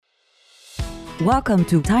Welcome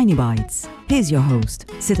to Tiny Bites. Here's your host,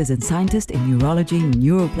 citizen scientist in neurology,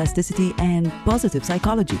 neuroplasticity, and positive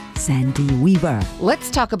psychology, Sandy Weaver. Let's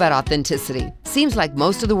talk about authenticity. Seems like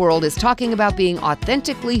most of the world is talking about being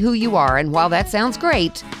authentically who you are, and while that sounds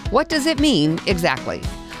great, what does it mean exactly?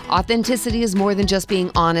 Authenticity is more than just being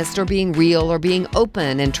honest or being real or being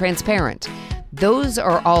open and transparent. Those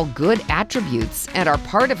are all good attributes and are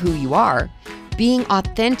part of who you are. Being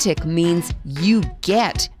authentic means you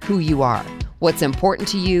get who you are, what's important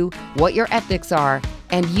to you, what your ethics are,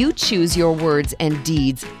 and you choose your words and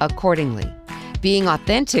deeds accordingly. Being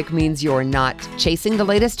authentic means you're not chasing the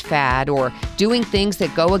latest fad or doing things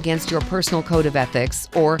that go against your personal code of ethics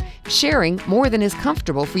or sharing more than is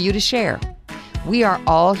comfortable for you to share. We are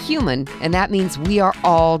all human, and that means we are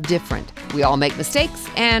all different. We all make mistakes,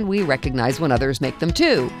 and we recognize when others make them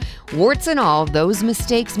too. Warts and all, those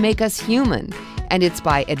mistakes make us human. And it's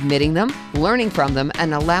by admitting them, learning from them,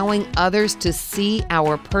 and allowing others to see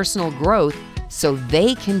our personal growth so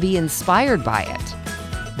they can be inspired by it.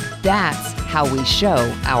 That's how we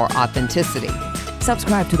show our authenticity.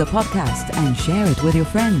 Subscribe to the podcast and share it with your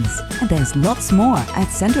friends. And there's lots more at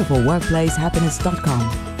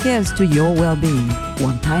centerforworkplacehappiness.com. Here's to your well-being,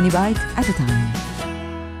 one tiny bite at a time.